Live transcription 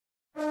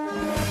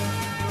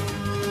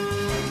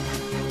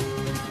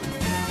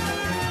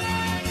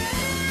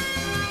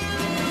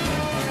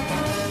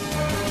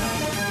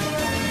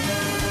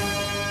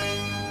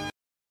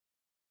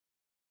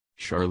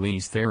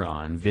Charlize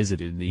Theron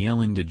visited the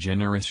Ellen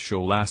DeGeneres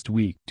show last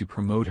week to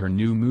promote her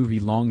new movie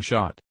Long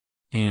Shot.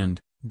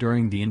 And,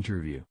 during the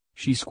interview,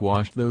 she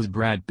squashed those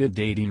Brad Pitt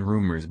dating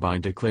rumors by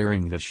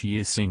declaring that she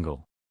is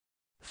single.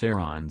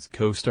 Theron's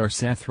co-star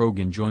Seth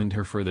Rogen joined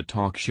her for the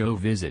talk show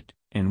visit,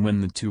 and when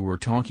the two were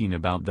talking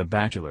about The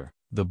Bachelor,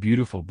 the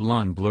beautiful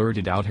blonde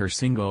blurted out her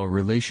single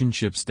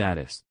relationship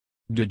status.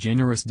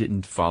 DeGeneres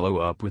didn't follow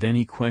up with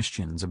any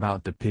questions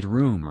about the Pitt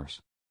rumors.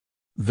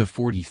 The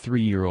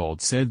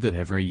 43-year-old said that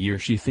every year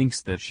she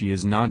thinks that she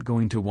is not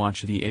going to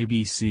watch the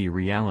ABC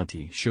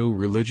reality show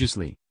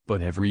religiously,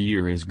 but every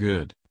year is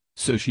good,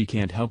 so she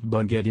can't help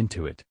but get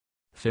into it.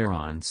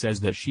 Theron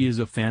says that she is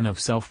a fan of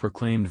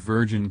self-proclaimed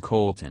virgin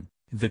Colton,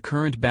 the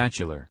current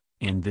bachelor,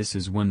 and this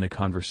is when the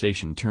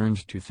conversation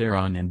turned to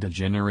Theron and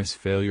DeGeneres'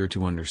 failure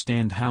to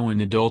understand how an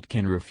adult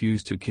can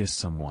refuse to kiss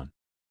someone.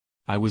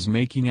 "I was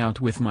making out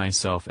with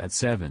myself at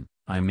 7,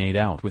 I made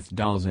out with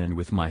dolls and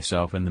with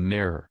myself in the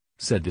mirror,"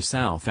 said the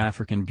South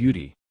African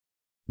beauty.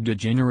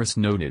 DeGeneres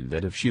noted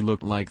that if she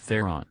looked like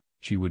Theron,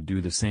 she would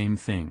do the same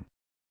thing.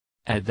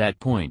 At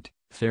that point,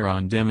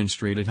 Theron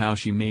demonstrated how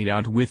she made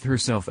out with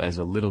herself as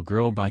a little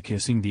girl by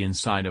kissing the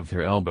inside of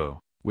her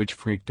elbow, which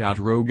freaked out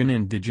Rogen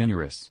and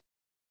DeGeneres.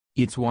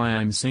 "It's why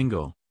I'm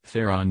single,"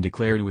 Theron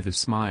declared with a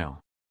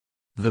smile.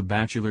 The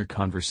Bachelor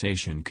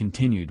conversation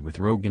continued with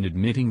Rogen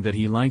admitting that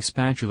he likes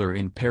Bachelor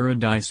in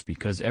Paradise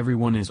because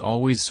everyone is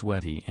always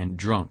sweaty and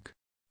drunk.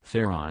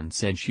 Theron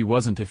said she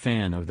wasn't a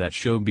fan of that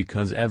show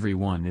because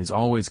everyone is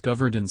always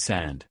covered in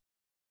sand.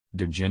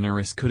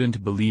 DeGeneres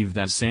couldn't believe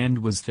that sand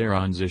was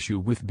Theron's issue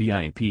with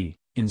BIP,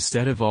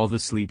 instead of all the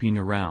sleeping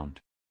around.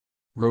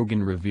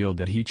 Rogen revealed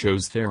that he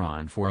chose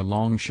Theron for a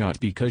long shot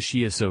because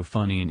she is so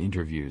funny in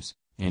interviews,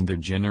 and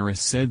DeGeneres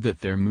said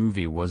that their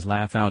movie was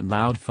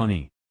laugh-out-loud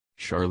funny.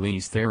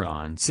 Charlize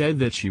Theron said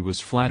that she was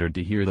flattered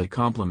to hear the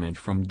compliment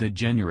from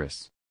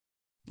DeGeneres.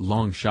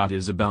 Long Shot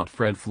is about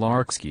Fred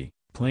Flarksky,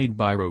 played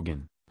by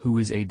Rogen, who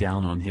is a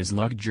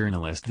down-on-his-luck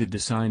journalist that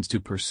decides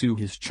to pursue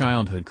his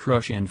childhood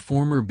crush and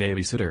former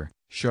babysitter,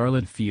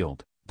 Charlotte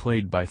Field,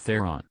 played by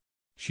Theron.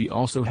 She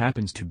also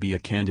happens to be a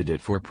candidate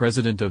for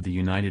President of the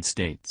United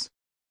States.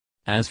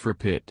 As for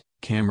Pitt,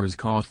 cameras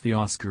caught the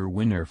Oscar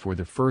winner for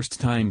the first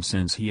time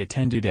since he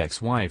attended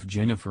ex-wife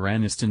Jennifer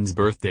Aniston's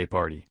birthday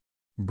party.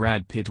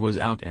 Brad Pitt was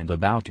out and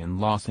about in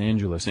Los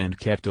Angeles and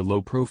kept a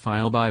low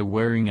profile by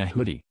wearing a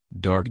hoodie,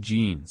 dark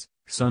jeans,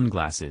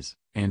 sunglasses,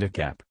 and a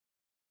cap.